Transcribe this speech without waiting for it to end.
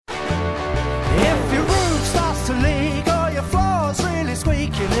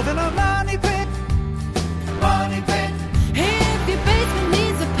live in a money pit. Money pit. If your basement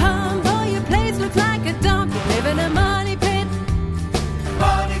needs a pump or your place looks like a dump, you live in a money pit.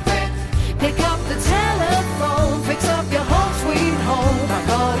 Money pit. Pick up the telephone, fix up your home sweet home by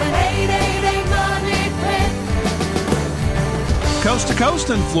calling 888 Money Pit. Coast to coast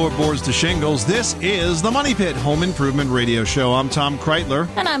and floorboards to shingles, this is the Money Pit Home Improvement Radio Show. I'm Tom Kreitler.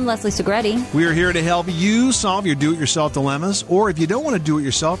 And I'm Leslie Segretti. We are here to help you solve your do-it-yourself dilemmas, or if you don't want to do it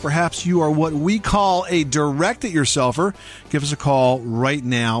yourself, perhaps you are what we call a direct-it-yourselfer. Give us a call right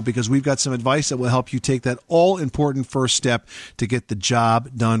now because we've got some advice that will help you take that all-important first step to get the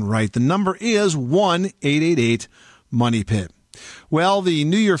job done right. The number is 1-888-MONEY-PIT. Well, the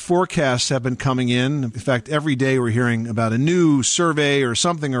New Year forecasts have been coming in. In fact, every day we're hearing about a new survey or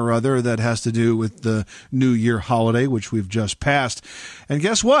something or other that has to do with the New Year holiday, which we've just passed. And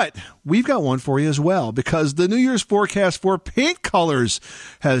guess what? We've got one for you as well, because the New Year's forecast for paint colors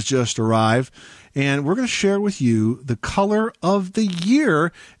has just arrived. And we're going to share with you the color of the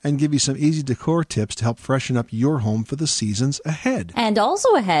year and give you some easy decor tips to help freshen up your home for the seasons ahead. And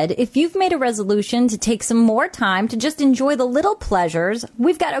also ahead, if you've made a resolution to take some more time to just enjoy the little pleasures,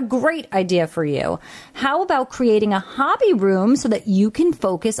 we've got a great idea for you. How about creating a hobby room so that you can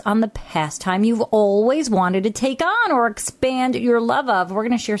focus on the pastime you've always wanted to take on or expand your love of? We're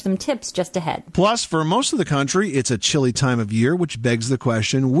going to share some tips just ahead. Plus, for most of the country, it's a chilly time of year, which begs the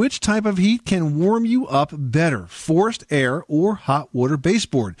question, which type of heat can warm you up better, forced air or hot water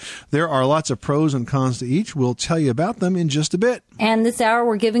baseboard? There are lots of pros and cons to each. We'll tell you about them in just a bit. And this hour,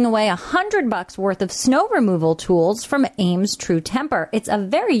 we're giving away $100 worth of snow removal tools from Ames True Temper. It's a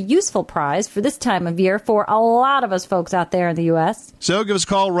very useful prize for this time of year for a lot of us folks out there in the U.S. So give us a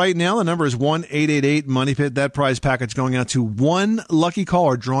call right now. The number is 1-888-MONEY-PIT. That prize package going out to one lucky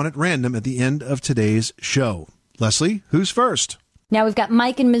caller drawn at random at the end of today's show. Leslie, who's first? Now we've got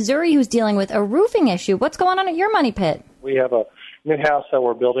Mike in Missouri who's dealing with a roofing issue. What's going on at your Money Pit? We have a new house that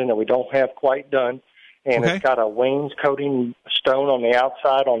we're building that we don't have quite done, and It's got a wainscoting stone on the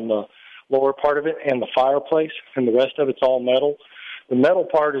outside on the lower part of it and the fireplace, and the rest of it's all metal. The metal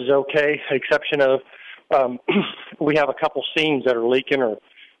part is okay, exception of we have a couple seams that are leaking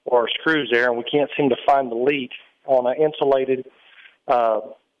or screws there, and we can't seem to find the leak on an insulated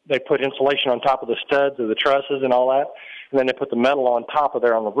they put insulation on top of the studs of the trusses and all that, and then they put the metal on top of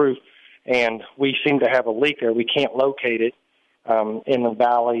there on the roof, and we seem to have a leak there. We can't locate it in the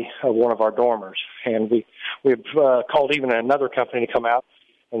valley of one of our dormers, and we've called even another company to come out,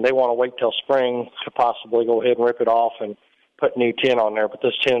 and they want to wait till spring to possibly go ahead and rip it off and put new tin on there, but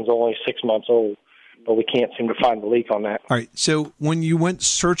this tin's only 6 months old, but we can't seem to find the leak on that. All right, so when you went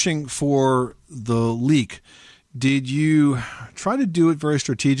searching for the leak, did you try to do it very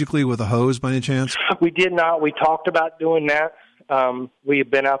strategically with a hose by any chance? We did not. We talked about doing that. We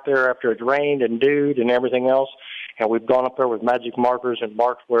have been out there after it rained and dewed and everything else, and we've gone up there with magic markers and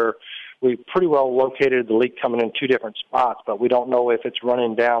marked where we pretty well located the leak coming in two different spots, but we don't know if it's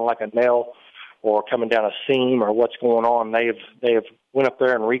running down like a nail or coming down a seam or what's going on. They have went up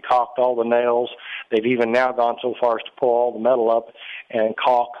there and recaulked all the nails. They've even now gone so far as to pull all the metal up and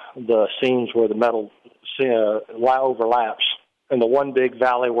caulk the seams where the metal overlaps. And the one big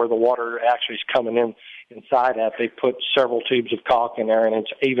valley where the water actually is coming in inside at, they put several tubes of caulk in there, and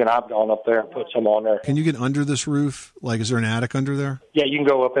I've gone up there and put some on there. Can you get under this roof? Like, is there an attic under there? Yeah, you can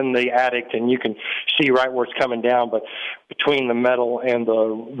go up in the attic, and you can see right where it's coming down, but between the metal and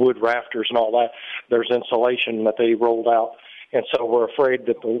the wood rafters and all that, there's insulation that they rolled out, and so we're afraid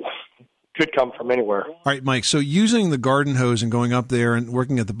that the could come from anywhere. All right, Mike, so using the garden hose and going up there and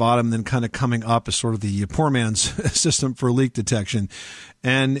working at the bottom, then kind of coming up is sort of the poor man's system for leak detection.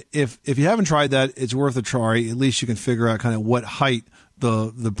 And if you haven't tried that, it's worth a try. At least you can figure out kind of what height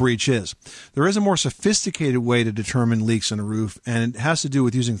the breach is. There is a more sophisticated way to determine leaks on a roof, and it has to do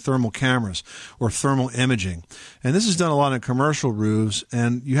with using thermal cameras or thermal imaging. And this is done a lot on commercial roofs,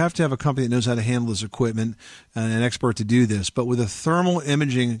 and you have to have a company that knows how to handle this equipment and an expert to do this. But with a thermal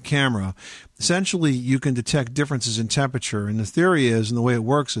imaging camera, essentially you can detect differences in temperature. And the theory is, and the way it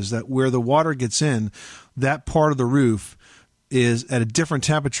works, is that where the water gets in, that part of the roof is at a different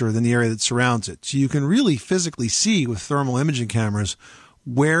temperature than the area that surrounds it. So you can really physically see with thermal imaging cameras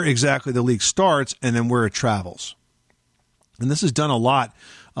where exactly the leak starts and then where it travels. And this is done a lot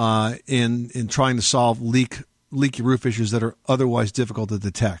in trying to solve leaky roof issues that are otherwise difficult to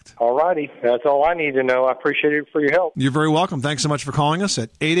detect. All righty. That's all I need to know. I appreciate it for your help. You're very welcome. Thanks so much for calling us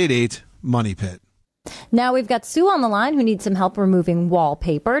at 888-MONEY-PIT. Now we've got Sue on the line who needs some help removing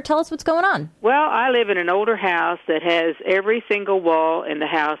wallpaper. Tell us what's going on. Well, I live in an older house that has every single wall in the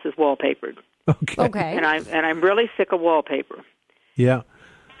house is wallpapered. Okay. And I'm really sick of wallpaper. Yeah.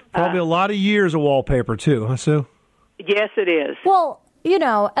 Probably a lot of years of wallpaper, too, huh, Sue? Yes, it is. Well, you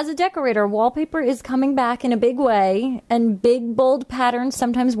know, as a decorator, wallpaper is coming back in a big way, and big, bold patterns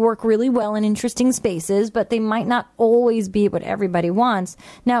sometimes work really well in interesting spaces, but they might not always be what everybody wants.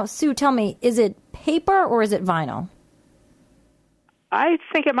 Now, Sue, tell me, is it paper or is it vinyl? I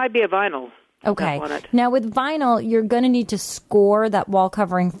think it might be a vinyl. Okay. On it. Now, with vinyl, you're going to need to score that wall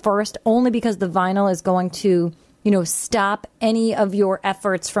covering first, only because the vinyl is going to, you know, stop any of your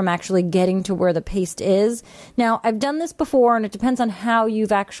efforts from actually getting to where the paste is. Now, I've done this before, and it depends on how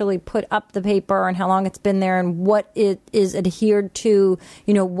you've actually put up the paper and how long it's been there and what it is adhered to.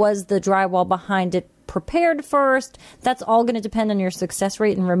 You know, was the drywall behind it prepared first? That's all going to depend on your success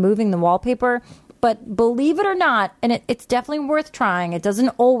rate in removing the wallpaper. But believe it or not, and it's definitely worth trying. It doesn't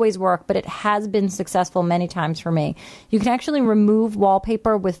always work, but it has been successful many times for me. You can actually remove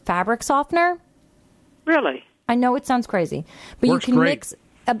wallpaper with fabric softener. Really? I know it sounds crazy, but Works you can great. mix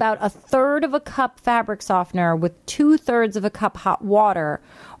about 1/3 of a cup fabric softener with 2/3 of a cup hot water,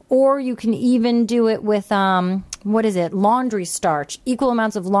 or you can even do it with, laundry starch, equal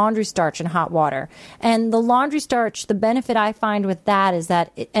amounts of laundry starch and hot water. And the laundry starch, the benefit I find with that is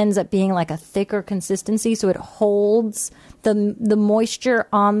that it ends up being like a thicker consistency, so it holds the moisture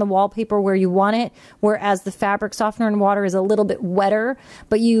on the wallpaper where you want it, whereas the fabric softener and water is a little bit wetter.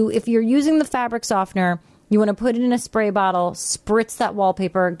 But if you're using the fabric softener, you want to put it in a spray bottle, spritz that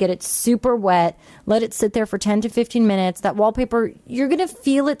wallpaper, get it super wet, let it sit there for 10 to 15 minutes. That wallpaper, you're going to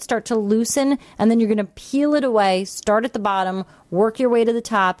feel it start to loosen, and then you're going to peel it away, start at the bottom, work your way to the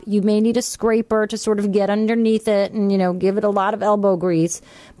top. You may need a scraper to sort of get underneath it and, you know, give it a lot of elbow grease.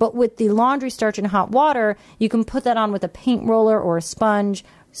 But with the laundry starch and hot water, you can put that on with a paint roller or a sponge,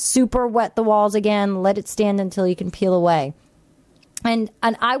 super wet the walls again, let it stand until you can peel away. And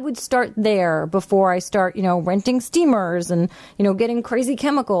I would start there before I start, you know, renting steamers and, you know, getting crazy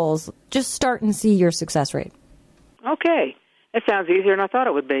chemicals. Just start and see your success rate. Okay. That sounds easier than I thought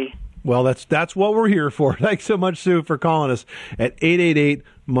it would be. Well, that's what we're here for. Thanks so much, Sue, for calling us at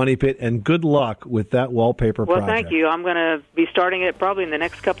 888-MONEY-PIT, and good luck with that wallpaper project. Well, thank you. I'm going to be starting it probably in the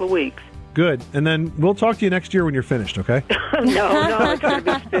next couple of weeks. Good. And then we'll talk to you next year when you're finished, okay? No, it's going to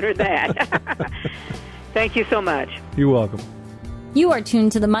be sooner than that. Thank you so much. You're welcome. You are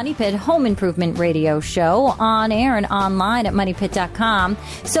tuned to the Money Pit Home Improvement Radio Show on air and online at moneypit.com.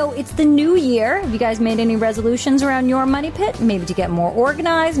 So it's the new year. Have you guys made any resolutions around your Money Pit? Maybe to get more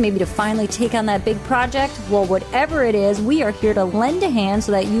organized, maybe to finally take on that big project? Well, whatever it is, we are here to lend a hand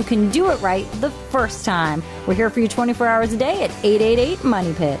so that you can do it right the first time. We're here for you 24 hours a day at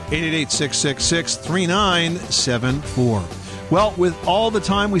 888-MONEY-PIT. 888-666-3974. Well, with all the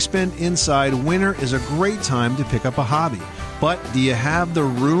time we spend inside, winter is a great time to pick up a hobby. But do you have the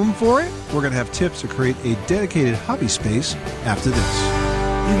room for it? We're going to have tips to create a dedicated hobby space after this.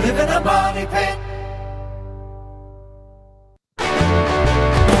 You live in a money pit.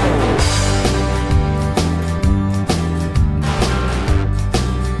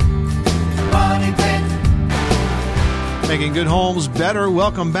 Money pit. Making good homes better.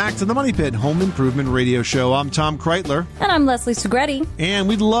 Welcome back to the Money Pit Home Improvement Radio Show. I'm Tom Kreitler. And I'm Leslie Segretti. And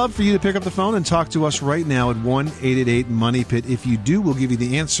we'd love for you to pick up the phone and talk to us right now at 1-888-MONEY-PIT. If you do, we'll give you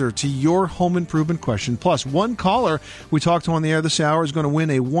the answer to your home improvement question. Plus, one caller we talked to on the air this hour is going to win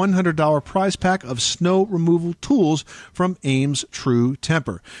a $100 prize pack of snow removal tools from Ames True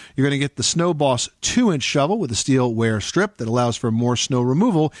Temper. You're going to get the Snow Boss 2-inch shovel with a steel wear strip that allows for more snow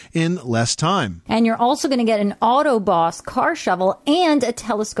removal in less time. And you're also going to get an Auto Boss car shovel and a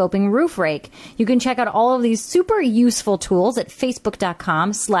telescoping roof rake. You can check out all of these super useful tools at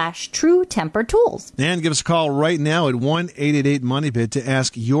facebook.com/True Temper Tools. And give us a call right now at 1-888-MONEY-PIT to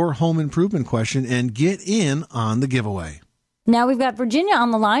ask your home improvement question and get in on the giveaway. Now we've got Virginia on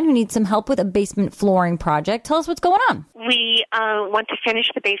the line who needs some help with a basement flooring project. Tell us what's going on. We want to finish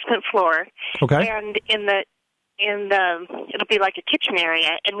the basement floor. Okay. And it'll be like a kitchen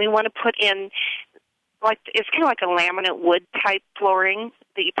area, and we want to put in it's kind of like a laminate wood type flooring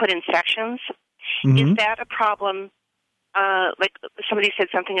that you put in sections. Mm-hmm. Is that a problem? Like somebody said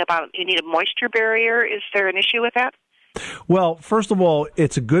something about you need a moisture barrier. Is there an issue with that? Well, first of all,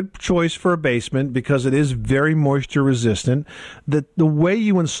 it's a good choice for a basement because it is very moisture resistant. The way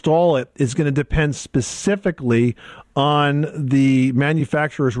you install it is going to depend specifically on the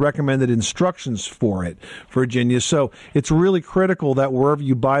manufacturer's recommended instructions for it, Virginia. So it's really critical that wherever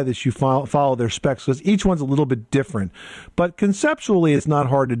you buy this, you follow their specs, because each one's a little bit different. But conceptually, it's not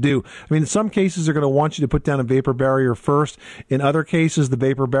hard to do. I mean, in some cases, they're going to want you to put down a vapor barrier first. In other cases, the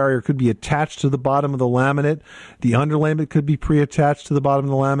vapor barrier could be attached to the bottom of the laminate. The underlayment could be pre-attached to the bottom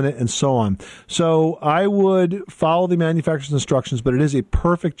of the laminate, and so on. So I would follow the manufacturer's instructions, but it is a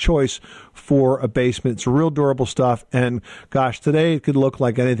perfect choice for a basement. It's real durable stuff. And gosh, today it could look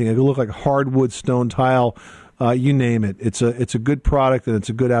like anything. It could look like hardwood, stone tile, you name it. It's a good product, and it's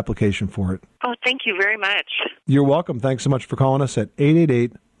a good application for it. Oh, thank you very much. You're welcome. Thanks so much for calling us at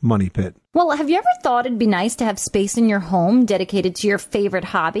 888-MONEY-PIT. Well, have you ever thought it'd be nice to have space in your home dedicated to your favorite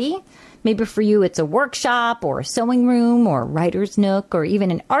hobby? Maybe for you it's a workshop or a sewing room or a writer's nook or even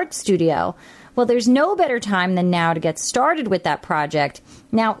an art studio. Well, there's no better time than now to get started with that project.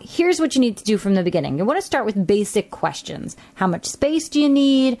 Now, here's what you need to do from the beginning. You want to start with basic questions. How much space do you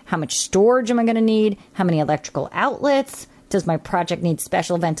need? How much storage am I going to need? How many electrical outlets? Does my project need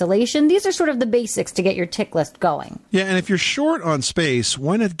special ventilation? These are sort of the basics to get your tick list going. Yeah, and if you're short on space,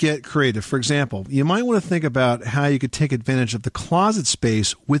 why not get creative? For example, you might want to think about how you could take advantage of the closet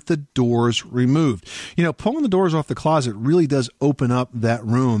space with the doors removed. You know, pulling the doors off the closet really does open up that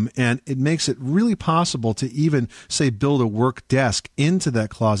room, and it makes it really possible to even, say, build a work desk into that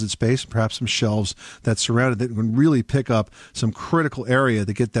closet space, perhaps some shelves that surround it that can really pick up some critical area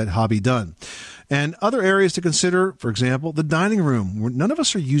to get that hobby done. And other areas to consider, for example, the dining room. None of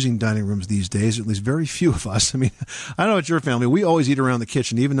us are using dining rooms these days, at least very few of us. I mean, I don't know about your family. We always eat around the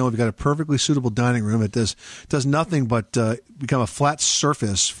kitchen, even though we've got a perfectly suitable dining room. It does nothing but become a flat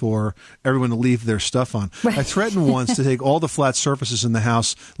surface for everyone to leave their stuff on. Right. I threatened once to take all the flat surfaces in the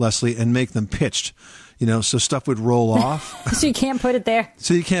house, Leslie, and make them pitched. You know, so stuff would roll off. So you can't put it there.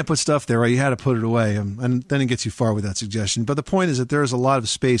 So you can't put stuff there, right? You had to put it away. And then it gets you far with that suggestion. But the point is that there's a lot of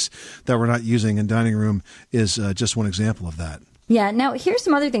space that we're not using, and dining room is just one example of that. Yeah, now here's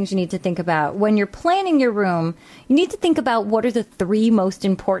some other things you need to think about. When you're planning your room, you need to think about what are the 3 most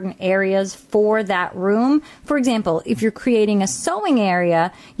important areas for that room. For example, if you're creating a sewing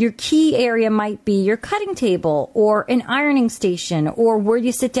area, your key area might be your cutting table or an ironing station or where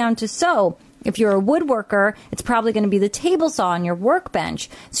you sit down to sew. If you're a woodworker, it's probably going to be the table saw on your workbench.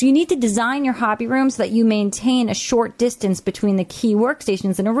 So you need to design your hobby room so that you maintain a short distance between the key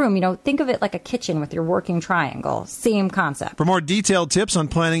workstations in a room. You know, think of it like a kitchen with your working triangle. Same concept. For more detailed tips on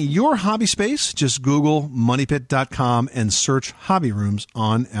planning your hobby space, just Google MoneyPit.com and search hobby rooms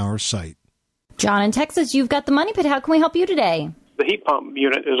on our site. John in Texas, you've got the Money Pit. How can we help you today? The heat pump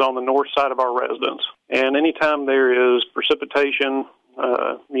unit is on the north side of our residence, and anytime there is precipitation,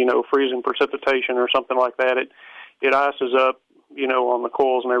 freezing precipitation or something like that, it ices up, on the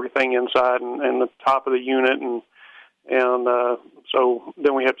coils and everything inside and the top of the unit, and so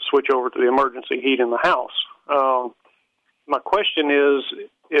then we have to switch over to the emergency heat in the house. My question is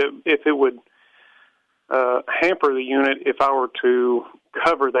if it would hamper the unit if I were to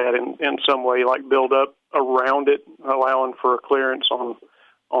cover that in some way, like build up around it, allowing for a clearance on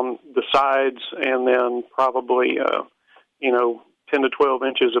the sides, and then probably 10 to 12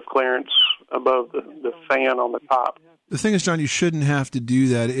 inches of clearance above the fan on the top. The thing is, John, you shouldn't have to do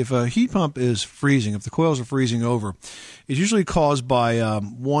that. If a heat pump is freezing, if the coils are freezing over, it's usually caused by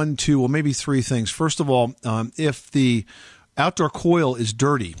 1, 2, well, maybe 3 things. First of all, if the outdoor coil is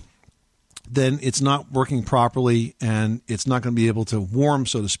dirty, then it's not working properly and it's not going to be able to warm,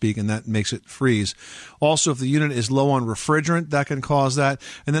 so to speak, and that makes it freeze. Also, if the unit is low on refrigerant, that can cause that.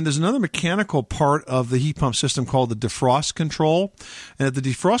 And then there's another mechanical part of the heat pump system called the defrost control. And if the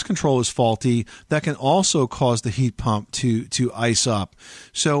defrost control is faulty, that can also cause the heat pump to ice up.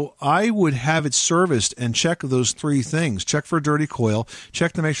 So I would have it serviced and check those 3 things. Check for a dirty coil,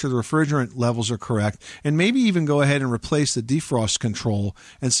 check to make sure the refrigerant levels are correct, and maybe even go ahead and replace the defrost control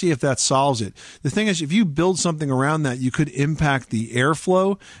and see if that solves it. The thing is, if you build something around that, you could impact the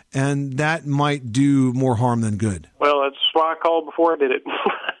airflow, and that might do more harm than good. Well, that's why I called before I did it.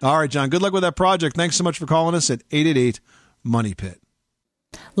 All right, John, good luck with that project. Thanks so much for calling us at 888-MONEY-PIT.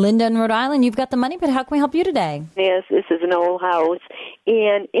 Linda in Rhode Island, you've got the Money Pit. How can we help you today? Yes, this is an old house,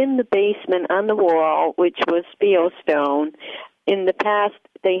 and in the basement on the wall, which was fieldstone, in the past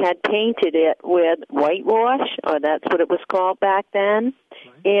they had painted it with whitewash, or that's what it was called back then,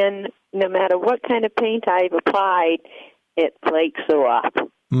 and no matter what kind of paint I've applied, it flakes off.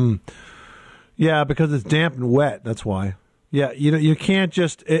 Yeah, because it's damp and wet, that's why. Yeah, you can't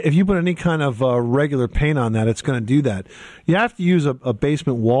just, if you put any kind of regular paint on that, it's going to do that. You have to use a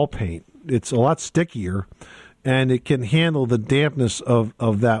basement wall paint. It's a lot stickier, and it can handle the dampness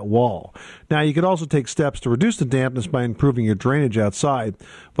of that wall. Now, you could also take steps to reduce the dampness by improving your drainage outside.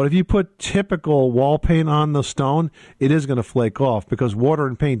 But if you put typical wall paint on the stone, it is going to flake off because water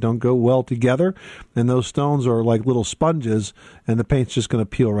and paint don't go well together, and those stones are like little sponges, and the paint's just going to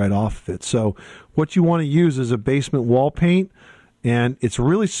peel right off of it. So what you want to use is a basement wall paint, and it's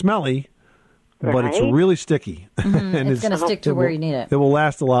really smelly, but it's really sticky. Mm-hmm. And it's going to stick to where you need it. It will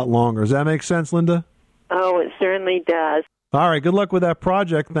last a lot longer. Does that make sense, Linda? Oh, it certainly does. All right, good luck with that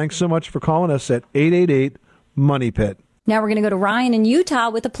project. Thanks so much for calling us at 888-MONEY-PIT. Now we're going to go to Ryan in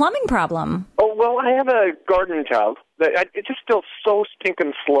Utah with a plumbing problem. Oh, well, I have a garden tub. It's just still so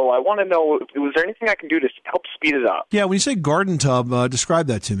stinking slow. I want to know, was there anything I can do to help speed it up? Yeah, when you say garden tub, describe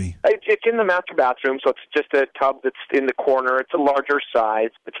that to me. It's in the master bathroom, so it's just a tub that's in the corner. It's a larger size.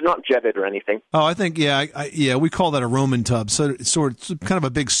 It's not jetted or anything. Oh, I think, yeah, we call that a Roman tub. So it's kind of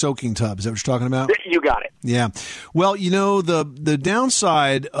a big soaking tub. Is that what you're talking about? You got it. Yeah. Well, the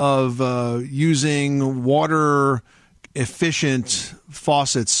downside of using water efficient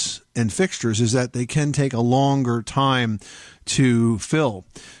faucets and fixtures is that they can take a longer time to fill.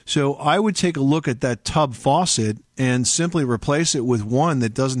 So I would take a look at that tub faucet and simply replace it with one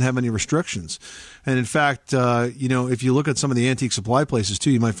that doesn't have any restrictions. And in fact, if you look at some of the antique supply places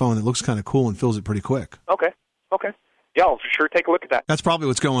too, you might find it looks kind of cool and fills it pretty quick. Okay. Yeah, I'll for sure take a look at that. That's probably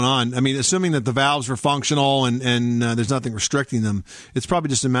what's going on. I mean, assuming that the valves are functional and there's nothing restricting them, it's probably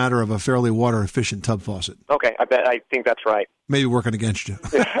just a matter of a fairly water-efficient tub faucet. Okay, I think that's right. Maybe working against you.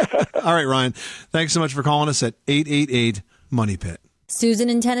 All right, Ryan, thanks so much for calling us at 888-MONEY-PIT. Susan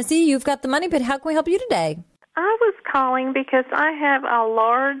in Tennessee, you've got the Money Pit. How can we help you today? I was calling because I have a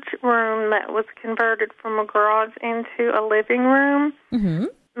large room that was converted from a garage into a living room. Mm-hmm.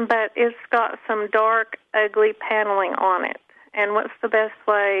 But it's got some dark, ugly paneling on it. And what's the best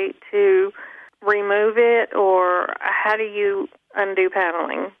way to remove it, or how do you undo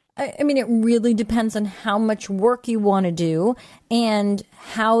paneling? I mean, it really depends on how much work you want to do and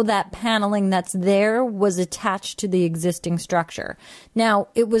how that paneling that's there was attached to the existing structure. Now,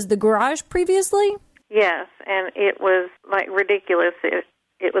 it was the garage previously? Yes, and it was, ridiculous.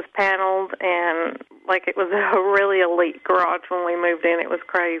 It was paneled, and it was a really elite garage when we moved in. It was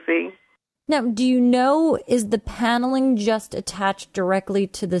crazy. Now, do you know, is the paneling just attached directly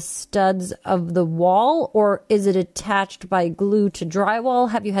to the studs of the wall, or is it attached by glue to drywall?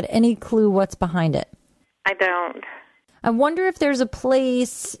 Have you had any clue what's behind it? I don't. I wonder if there's a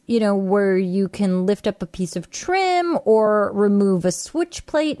place, where you can lift up a piece of trim or remove a switch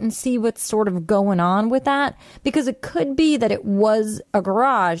plate and see what's sort of going on with that. Because it could be that it was a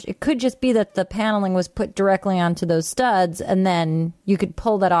garage. It could just be that the paneling was put directly onto those studs, and then you could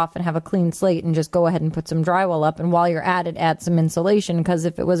pull that off and have a clean slate and just go ahead and put some drywall up. And while you're at it, add some insulation, because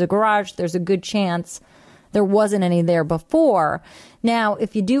if it was a garage, there's a good chance there wasn't any there before. Now,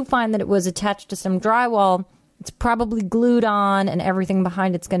 if you do find that it was attached to some drywall, it's probably glued on and everything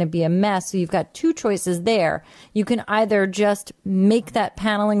behind it's going to be a mess. So you've got two choices there. You can either just make that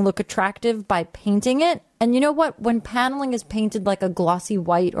paneling look attractive by painting it. And you know what? When paneling is painted like a glossy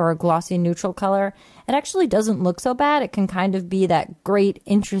white or a glossy neutral color, it actually doesn't look so bad. It can kind of be that great,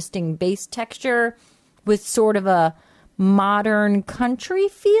 interesting base texture with sort of a modern country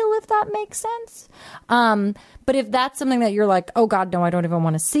feel, if that makes sense. But if that's something that you're like, oh God, no, I don't even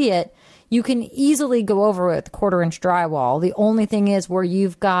want to see it, you can easily go over with 1/4-inch drywall. The only thing is where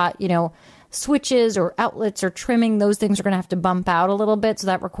you've got, switches or outlets or trimming, those things are going to have to bump out a little bit. So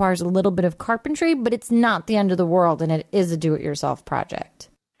that requires a little bit of carpentry, but it's not the end of the world, and it is a do-it-yourself project.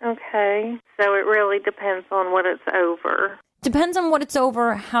 Okay. So it really depends on what it's over. Depends on what it's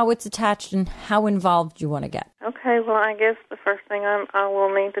over, how it's attached, and how involved you want to get. Okay. Well, I guess the first thing I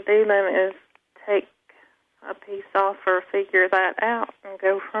will need to do then is take a piece off or figure that out and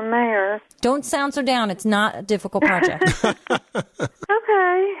go from there. Don't sound so down. It's not a difficult project. Okay.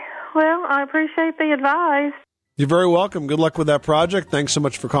 Well, I appreciate the advice. You're very welcome. Good luck with that project. Thanks so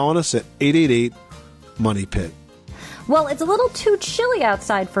much for calling us at 888-MONEY-PIT. Well, it's a little too chilly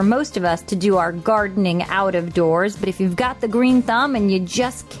outside for most of us to do our gardening out of doors, but if you've got the green thumb and you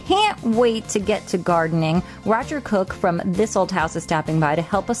just can't wait to get to gardening, Roger Cook from This Old House is stopping by to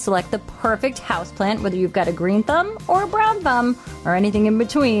help us select the perfect houseplant, whether you've got a green thumb or a brown thumb or anything in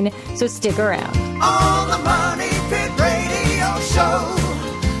between, so stick around. On the Money Pit Radio Show,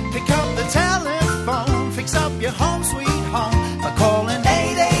 pick up the telephone, fix up your home sweet home by calling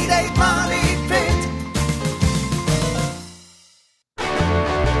 888-MONEY-PIT.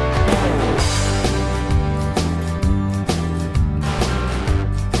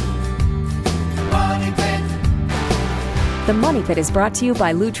 The Money Pit is brought to you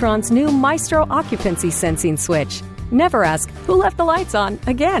by Lutron's new Maestro occupancy sensing switch. Never ask, who left the lights on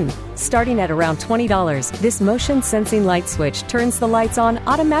again? Starting at around $20, this motion sensing light switch turns the lights on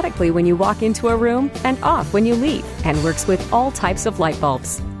automatically when you walk into a room and off when you leave, and works with all types of light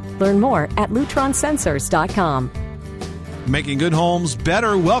bulbs. Learn more at lutronsensors.com. Making good homes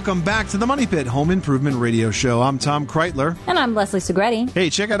better. Welcome back to the Money Pit Home Improvement Radio Show. I'm Tom Kreitler. And I'm Leslie Segretti.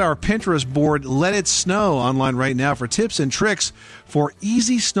 Hey, check out our Pinterest board, Let It Snow, online right now for tips and tricks for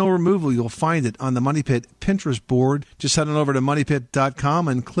easy snow removal. You'll find it on the Money Pit Pinterest board. Just head on over to moneypit.com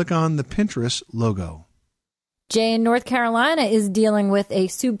and click on the Pinterest logo. Jay in North Carolina is dealing with a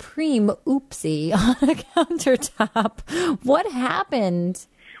supreme oopsie on a countertop. What happened?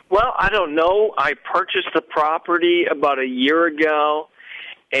 Well, I don't know. I purchased the property about a year ago,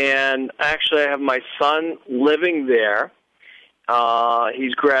 and actually I have my son living there.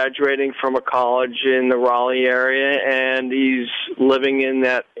 He's graduating from a college in the Raleigh area, and he's living in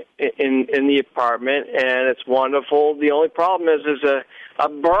the apartment, and it's wonderful. The only problem is there's a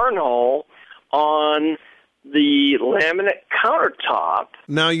burn hole on the laminate countertop.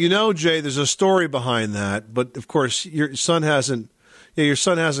 Now, you know, Jay, there's a story behind that, but of course your son hasn't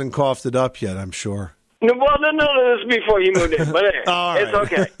coughed it up yet, I'm sure. No, this is before he moved in, but anyway, right. It's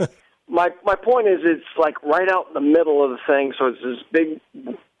okay. My point is it's like right out in the middle of the thing, so it's this big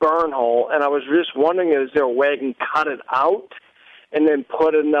burn hole, and I was just wondering, is there a way I can cut it out and then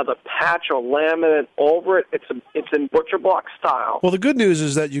put another patch or laminate over it? It's in butcher block style. Well, the good news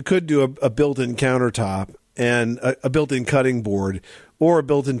is that you could do a built-in countertop and a built-in cutting board or a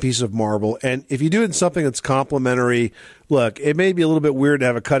built-in piece of marble. And if you do it in something that's complementary, look, it may be a little bit weird to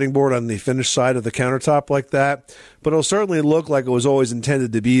have a cutting board on the finished side of the countertop like that, but it'll certainly look like it was always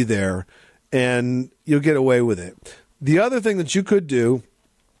intended to be there, and you'll get away with it. The other thing that you could do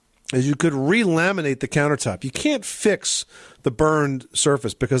is you could re-laminate the countertop. You can't fix the burned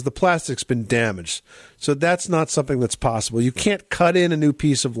surface because the plastic's been damaged. So that's not something that's possible. You can't cut in a new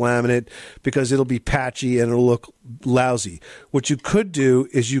piece of laminate because it'll be patchy and it'll look lousy. What you could do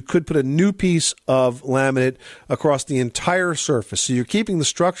is you could put a new piece of laminate across the entire surface. So you're keeping the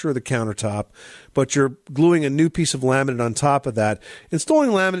structure of the countertop, but you're gluing a new piece of laminate on top of that.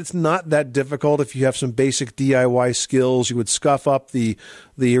 Installing laminate's not that difficult if you have some basic DIY skills. You would scuff up the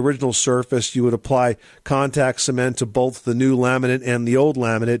original surface. You would apply contact cement to both the new laminate and the old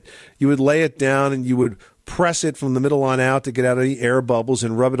laminate. You would lay it down and you would press it from the middle on out to get out any air bubbles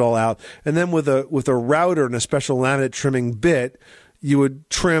and rub it all out. And then with a router and a special laminate trimming bit, you would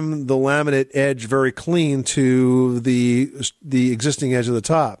trim the laminate edge very clean to the existing edge of the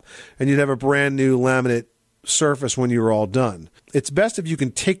top. And you'd have a brand new laminate surface when you're all done. It's best if you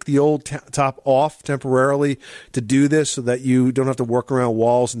can take the old top off temporarily to do this so that you don't have to work around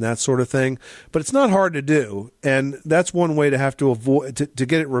walls and that sort of thing. But it's not hard to do, and that's one way to have to avoid to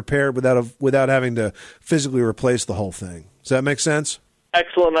get it repaired without having to physically replace the whole thing. Does that make sense?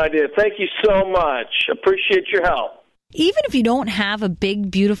 Excellent idea. Thank you so much. Appreciate your help. Even if you don't have a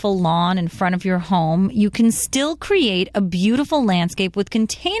big, beautiful lawn in front of your home, you can still create a beautiful landscape with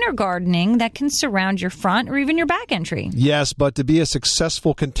container gardening that can surround your front or even your back entry. Yes, but to be a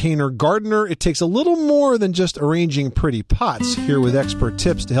successful container gardener, it takes a little more than just arranging pretty pots. Here with expert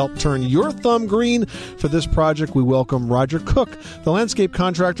tips to help turn your thumb green for this project, we welcome Roger Cook, the landscape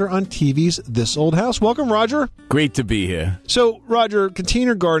contractor on TV's This Old House. Welcome, Roger. Great to be here. So, Roger,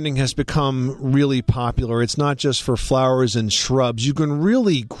 container gardening has become really popular. It's not just for flowers and shrubs. You can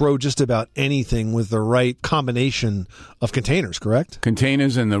really grow just about anything with the right combination of containers, correct?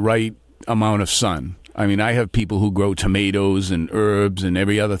 Containers and the right amount of sun. I mean, I have people who grow tomatoes and herbs and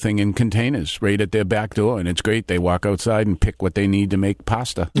every other thing in containers right at their back door, and it's great. They walk outside and pick what they need to make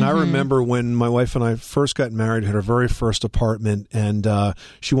pasta. I remember when my wife and I first got married, had our very first apartment, and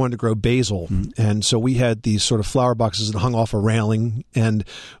she wanted to grow basil. And so we had these sort of flower boxes that hung off a railing, and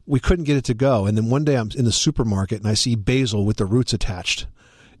we couldn't get it to go. And then one day I'm in the supermarket, and I see basil with the roots attached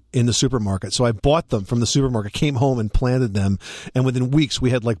in the supermarket. So I bought them from the supermarket, came home and planted them, and within weeks we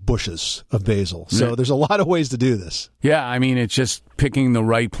had like bushes of basil. So there's a lot of ways to do this. Yeah, I mean, it's just picking the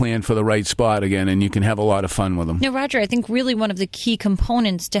right plant for the right spot again, and you can have a lot of fun with them. Now, Roger, I think really one of the key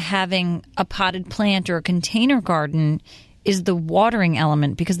components to having a potted plant or a container garden is the watering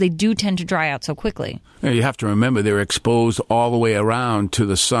element, because they do tend to dry out so quickly. Yeah, you have to remember they're exposed all the way around to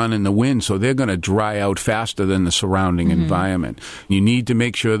the sun and the wind, so they're going to dry out faster than the surrounding environment. You need to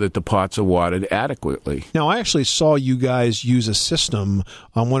make sure that the pots are watered adequately. Now, I actually saw you guys use a system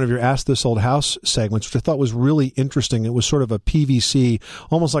on one of your Ask This Old House segments, which I thought was really interesting. It was sort of a PVC,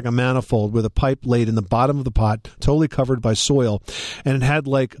 almost like a manifold, with a pipe laid in the bottom of the pot, totally covered by soil, and it had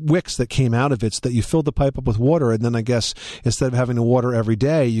like wicks that came out of it so that you filled the pipe up with water, and then I guess instead of having to water every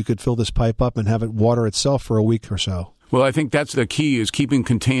day, you could fill this pipe up and have it water itself for a week or so. Well, I think that's the key, is keeping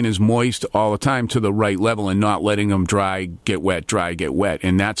containers moist all the time to the right level and not letting them dry, get wet, dry, get wet.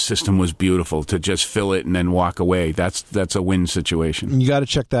 And that system was beautiful, to just fill it and then walk away. That's a win situation. You got to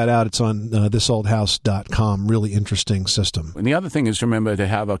check that out. It's on thisoldhouse.com. Really interesting system. And the other thing is, remember to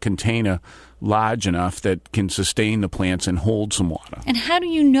have a container large enough that can sustain the plants and hold some water. And how do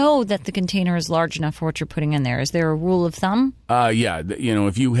you know that the container is large enough for what you're putting in there? Is there a rule of thumb? Yeah.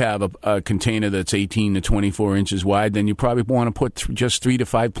 If you have a container that's 18 to 24 inches wide, then you probably want to put just 3 to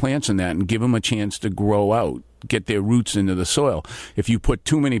 5 plants in that and give them a chance to grow out, get their roots into the soil. If you put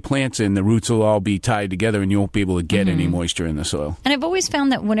too many plants in, the roots will all be tied together and you won't be able to get any moisture in the soil. And I've always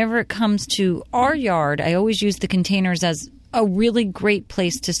found that whenever it comes to our yard, I always use the containers as a really great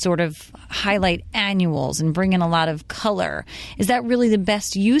place to sort of highlight annuals and bring in a lot of color. Is that really the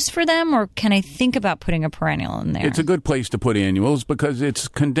best use for them, or can I think about putting a perennial in there? It's a good place to put annuals because it's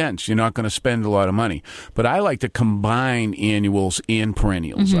condensed. You're not going to spend a lot of money. But I like to combine annuals and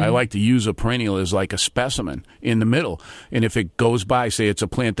perennials. I like to use a perennial as like a specimen in the middle. And if it goes by, say it's a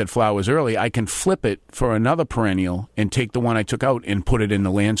plant that flowers early, I can flip it for another perennial and take the one I took out and put it in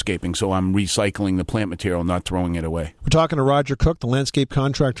the landscaping. So I'm recycling the plant material, not throwing it away. We're talking to Roger Cook, the landscape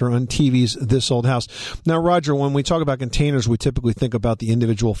contractor on TV's This Old House. Now, Roger, when we talk about containers, we typically think about the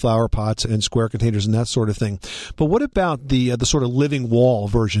individual flower pots and square containers and that sort of thing. But what about the sort of living wall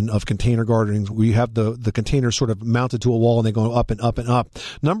version of container gardening, where you have the containers sort of mounted to a wall and they go up and up and up?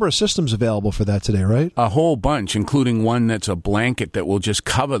 Number of systems available for that today, right? A whole bunch, including one that's a blanket that will just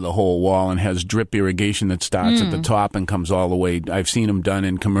cover the whole wall and has drip irrigation that starts at the top and comes all the way. I've seen them done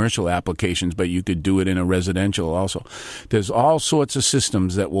in commercial applications, but you could do it in a residential also. There's all sorts of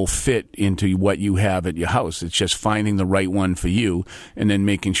systems that will fit into what you have at your house. It's just finding the right one for you and then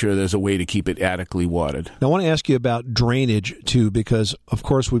making sure there's a way to keep it adequately watered. Now, I want to ask you about drainage, too, because, of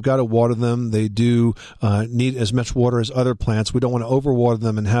course, we've got to water them. They do need as much water as other plants. We don't want to overwater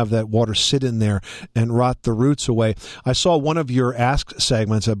them and have that water sit in there and rot the roots away. I saw one of your Ask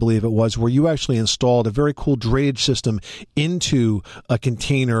segments, I believe it was, where you actually installed a very cool drainage system into a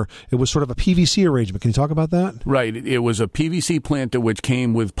container. It was sort of a PVC arrangement. Can you talk about that? Right. It was a PVC planter which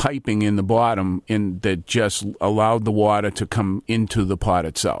came with piping in the bottom that just allowed the water to come into the pot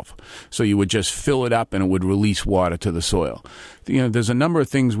itself. So you would just fill it up and it would release water to the soil. There's a number of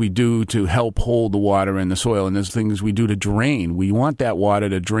things we do to help hold the water in the soil, and there's things we do to drain. We want that water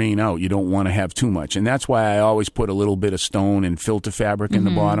to drain out. You don't want to have too much. And that's why I always put a little bit of stone and filter fabric in the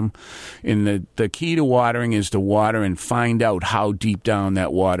bottom. And the key to watering is to water and find out how deep down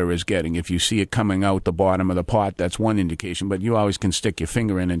that water is getting. If you see it coming out the bottom of the pot, that's one indication. But you always can stick your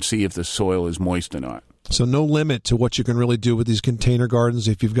finger in and see if the soil is moist or not. So no limit to what you can really do with these container gardens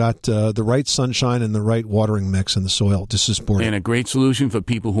if you've got the right sunshine and the right watering mix in the soil to support it. And a great solution for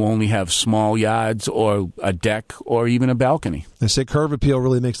people who only have small yards or a deck or even a balcony. They say curb appeal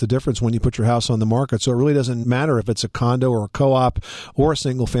really makes the difference when you put your house on the market. So it really doesn't matter if it's a condo or a co-op or a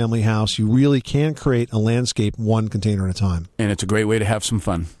single-family house. You really can create a landscape one container at a time. And it's a great way to have some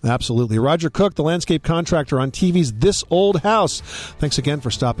fun. Absolutely. Roger Cook, the landscape contractor on TV's This Old House. Thanks again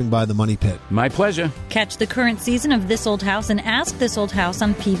for stopping by the Money Pit. My pleasure. Catch the current season of This Old House and Ask This Old House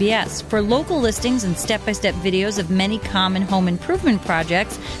on PBS. For local listings and step-by-step videos of many common home improvement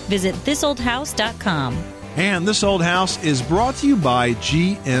projects, visit thisoldhouse.com. And This Old House is brought to you by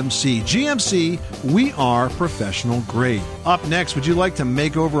GMC. GMC, we are professional grade. Up next, would you like to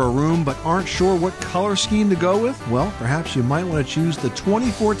make over a room but aren't sure what color scheme to go with? Well, perhaps you might want to choose the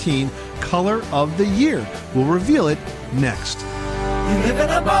 2014 Color of the Year. We'll reveal it next. You live in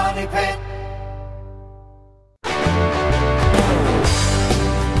a money pit.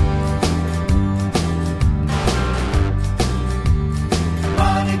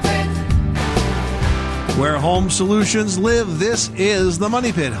 Where home solutions live, this is the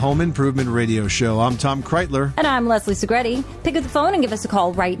Money Pit Home Improvement Radio Show. I'm Tom Kreitler. And I'm Leslie Segretti. Pick up the phone and give us a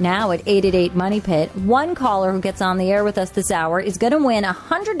call right now at 888-MONEY-PIT. One caller who gets on the air with us this hour is going to win a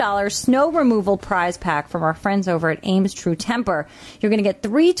 $100 snow removal prize pack from our friends over at Ames True Temper. You're going to get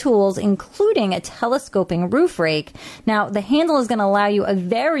 3 tools, including a telescoping roof rake. Now, the handle is going to allow you a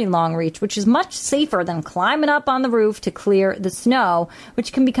very long reach, which is much safer than climbing up on the roof to clear the snow,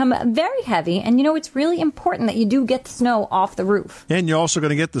 which can become very heavy. And, it's really important that you do get the snow off the roof. And you're also going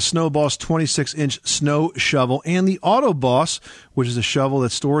to get the Snow Boss 26-inch snow shovel and the Auto Boss, which is a shovel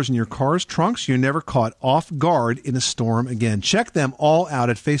that stores in your car's trunks. You're never caught off guard in a storm again. Check them all out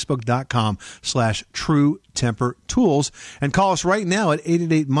at facebook.com/True Temper Tools and call us right now at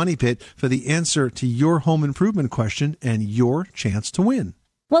 888-MONEY-PIT for the answer to your home improvement question and your chance to win.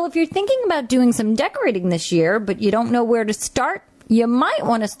 Well, if you're thinking about doing some decorating this year, but you don't know where to start, you might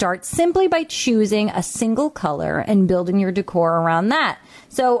want to start simply by choosing a single color and building your decor around that.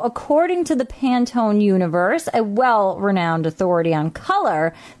 So according to the Pantone Universe, a well-renowned authority on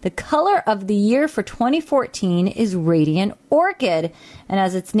color, the color of the year for 2014 is Radiant Orchid. And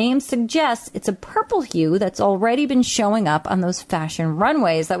as its name suggests, it's a purple hue that's already been showing up on those fashion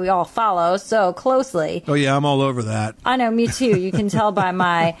runways that we all follow so closely. Oh, yeah, I'm all over that. I know, me too. You can tell by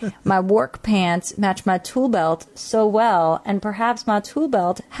my work pants match my tool belt so well. And perhaps my tool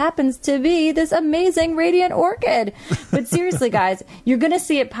belt happens to be this amazing Radiant Orchid. But seriously, guys, you're going to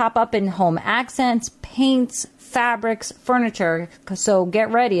see it pop up in home accents, paints, fabrics, furniture. So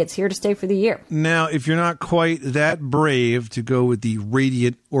get ready. It's here to stay for the year. Now, if you're not quite that brave to go with the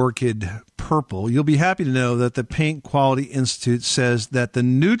Radiant Orchid purple, you'll be happy to know that the Paint Quality Institute says that the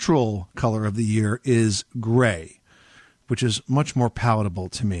neutral color of the year is gray, which is much more palatable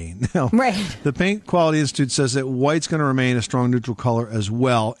to me. Now, right. The Paint Quality Institute says that white's going to remain a strong neutral color as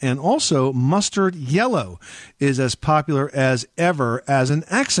well. And also, mustard yellow is as popular as ever as an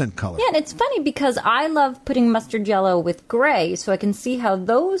accent color. Yeah, and it's funny because I love putting mustard yellow with gray, so I can see how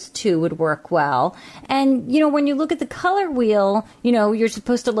those two would work well. And, when you look at the color wheel, you're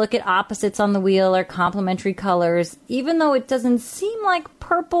supposed to look at opposites on the wheel or complementary colors. Even though it doesn't seem like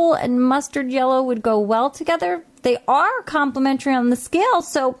purple and mustard yellow would go well together, they are complementary on the scale,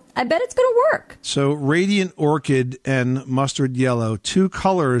 so I bet it's going to work. So Radiant Orchid and Mustard Yellow, two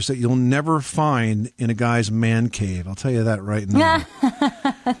colors that you'll never find in a guy's man cave. I'll tell you that right now.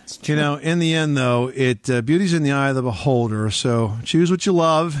 That's true. In the end, though, beauty's in the eye of the beholder, so choose what you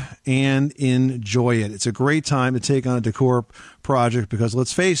love and enjoy it. It's a great time to take on a decor project because,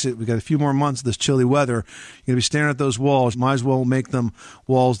 let's face it, we've got a few more months of this chilly weather. You're going to be staring at those walls. Might as well make them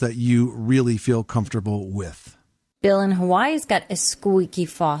walls that you really feel comfortable with. Bill in Hawaii's got a squeaky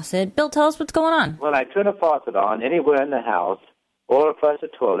faucet. Bill, tell us what's going on. When I turn a faucet on anywhere in the house or flush a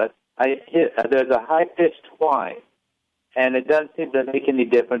toilet, there's a high-pitched whine, and it doesn't seem to make any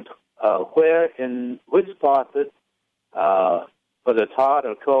difference which faucet, whether it's hot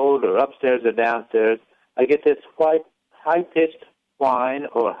or cold or upstairs or downstairs. I get this high-pitched whine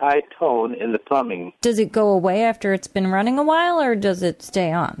or high tone in the plumbing. Does it go away after it's been running a while, or does it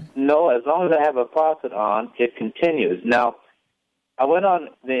stay on? No, as long as I have a faucet on, it continues. Now, I went on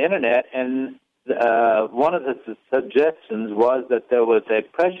the internet, and one of the suggestions was that there was a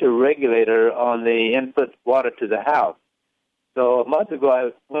pressure regulator on the input water to the house. So a month ago, I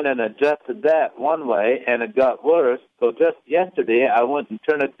went and adjusted that one way, and it got worse. So just yesterday, I went and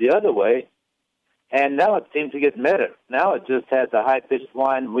turned it the other way, and now it seems to get better. Now it just has a high-pitched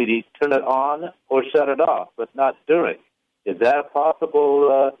whine when you turn it on or shut it off, but not during. Is that a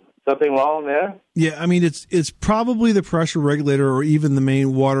possible something wrong there? Yeah, I mean, it's probably the pressure regulator or even the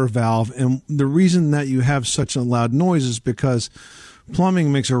main water valve. And the reason that you have such a loud noise is because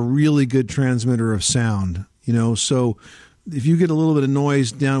plumbing makes a really good transmitter of sound, so if you get a little bit of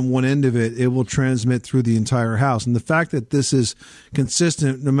noise down one end of it, it will transmit through the entire house. And the fact that this is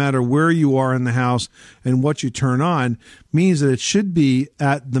consistent no matter where you are in the house and what you turn on means that it should be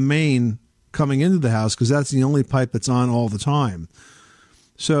at the main coming into the house because that's the only pipe that's on all the time.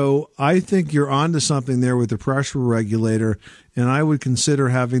 So I think you're onto something there with the pressure regulator, and I would consider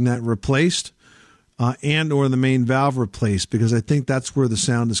having that replaced and or the main valve replaced because I think that's where the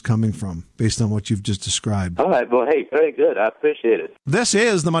sound is coming from based on what you've just described. All right. Well, hey, very good. I appreciate it. This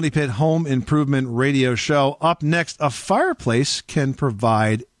is the Money Pit Home Improvement Radio Show. Up next, a fireplace can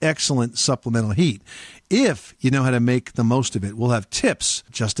provide excellent supplemental heat if you know how to make the most of it. We'll have tips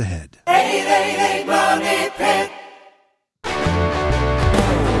just ahead. 888 Money Pit.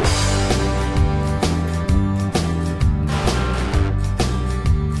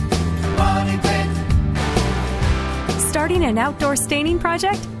 Starting an outdoor staining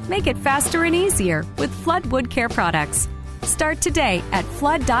project? Make it faster and easier with Flood Wood Care products. Start today at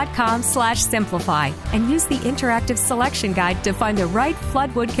flood.com/simplify and use the interactive selection guide to find the right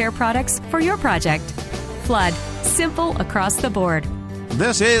Flood Wood Care products for your project. Flood, simple across the board.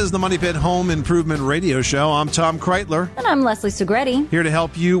 This is the Money Pit Home Improvement Radio Show. I'm Tom Kreitler. And I'm Leslie Segretti. Here to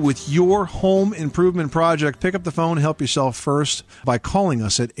help you with your home improvement project. Pick up the phone and help yourself first by calling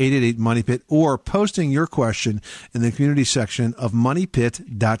us at 888-MONEY-PIT or posting your question in the community section of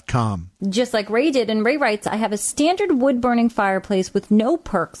moneypit.com. Just like Ray did, and Ray writes, I have a standard wood-burning fireplace with no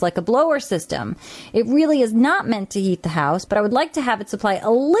perks like a blower system. It really is not meant to heat the house, but I would like to have it supply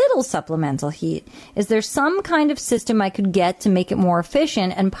a little supplemental heat. Is there some kind of system I could get to make it more efficient?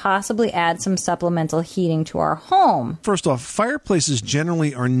 efficient and possibly add some supplemental heating to our home? First off, fireplaces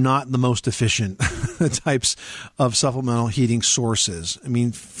generally are not the most efficient types of supplemental heating sources. I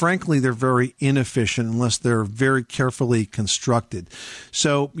mean, frankly, they're very inefficient unless they're very carefully constructed.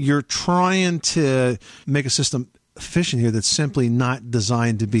 So you're trying to make a system efficient here that's simply not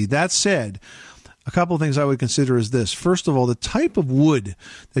designed to be. That said, a couple of things I would consider is this. First of all, the type of wood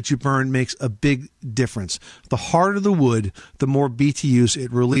that you burn makes a big difference. The harder the wood, the more BTUs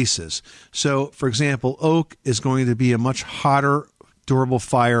it releases. So, for example, oak is going to be a much hotter, durable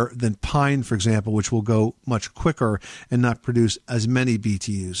fire than pine, for example, which will go much quicker and not produce as many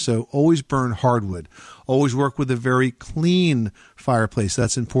BTUs. So always burn hardwood. Always work with a very clean fireplace.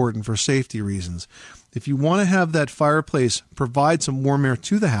 That's important for safety reasons. If you want to have that fireplace provide some warm air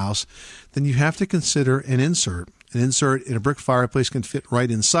to the house, then you have to consider an insert. An insert in a brick fireplace can fit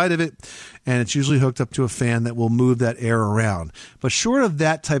right inside of it, and it's usually hooked up to a fan that will move that air around. But short of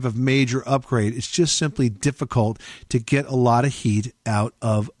that type of major upgrade, it's just simply difficult to get a lot of heat out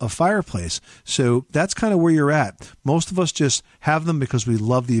of a fireplace. So that's kind of where you're at. Most of us just have them because we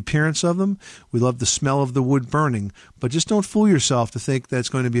love the appearance of them. We love the smell of the wood burning. But just don't fool yourself to think that it's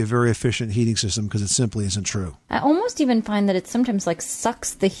going to be a very efficient heating system, because it simply isn't true. I almost even find that it sometimes like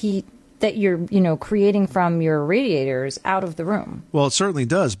sucks the heat that you're, creating from your radiators out of the room. Well, it certainly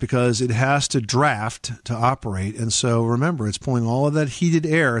does, because it has to draft to operate. And so remember, it's pulling all of that heated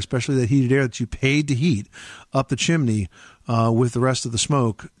air, especially that heated air that you paid to heat, up the chimney with the rest of the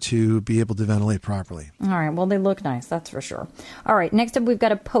smoke to be able to ventilate properly. All right. Well, they look nice, that's for sure. All right. Next up, we've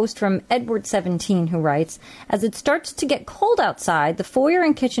got a post from Edward17 who writes, as it starts to get cold outside, the foyer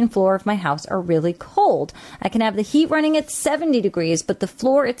and kitchen floor of my house are really cold. I can have the heat running at 70 degrees, but the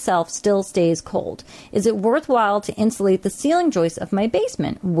floor itself still stays cold. Is it worthwhile to insulate the ceiling joists of my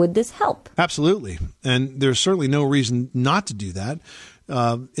basement? Would this help? Absolutely. And there's certainly no reason not to do that.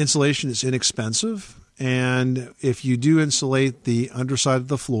 Insulation is inexpensive. And if you do insulate the underside of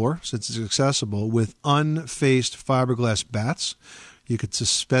the floor, since it's accessible, with unfaced fiberglass bats, you could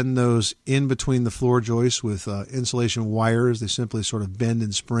suspend those in between the floor joists with insulation wires. They simply sort of bend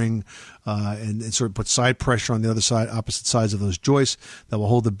and spring and sort of put side pressure on the other side, opposite sides of those joists that will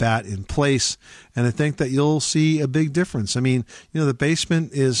hold the bat in place. And I think that you'll see a big difference. I mean, the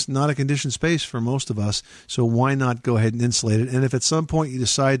basement is not a conditioned space for most of us, so why not go ahead and insulate it? And if at some point you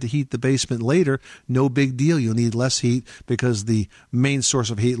decide to heat the basement later, no big deal. You'll need less heat because the main source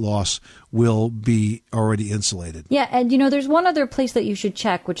of heat loss will be already insulated. Yeah, and there's one other place that you should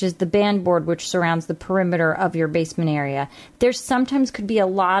check, which is the baseboard, which surrounds the perimeter of your basement area. There sometimes could be a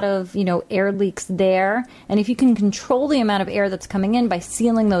lot of, air leaks there. And if you can control the amount of air that's coming in by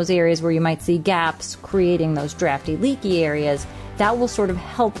sealing those areas where you might see gaps, creating those drafty, leaky areas, that will sort of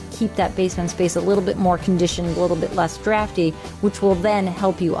help keep that basement space a little bit more conditioned, a little bit less drafty, which will then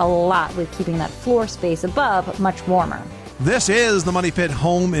help you a lot with keeping that floor space above much warmer. This is the Money Pit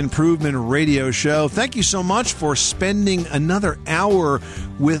Home Improvement Radio Show. Thank you so much for spending another hour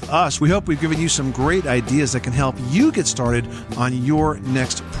with us. We hope we've given you some great ideas that can help you get started on your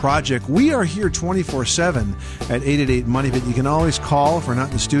next project. We are here 24/7 at 888-MONEY-PIT. You can always call if we're not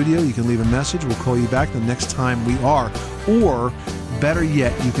in the studio. You can leave a message. We'll call you back the next time we are. Or, better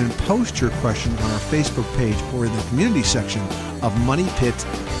yet, you can post your question on our Facebook page or in the community section of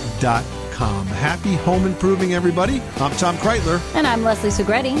moneypit.com. Happy home improving, everybody. I'm Tom Kreitler. And I'm Leslie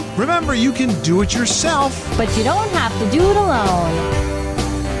Segretti. Remember, you can do it yourself, but you don't have to do it alone.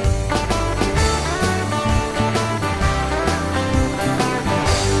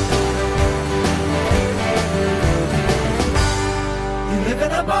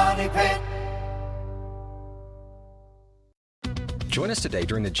 Join us today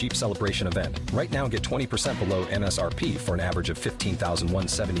during the Jeep Celebration event. Right now, get 20% below MSRP for an average of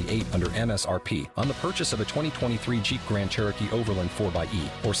 $15,178 under MSRP on the purchase of a 2023 Jeep Grand Cherokee Overland 4xE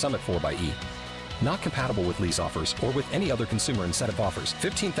or Summit 4xE. Not compatible with lease offers or with any other consumer incentive offers.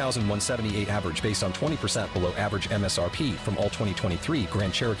 $15,178 average based on 20% below average MSRP from all 2023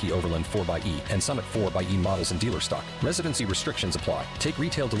 Grand Cherokee Overland 4xE and Summit 4xE models in dealer stock. Residency restrictions apply. Take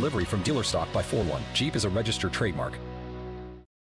retail delivery from dealer stock by 4/1. Jeep is a registered trademark.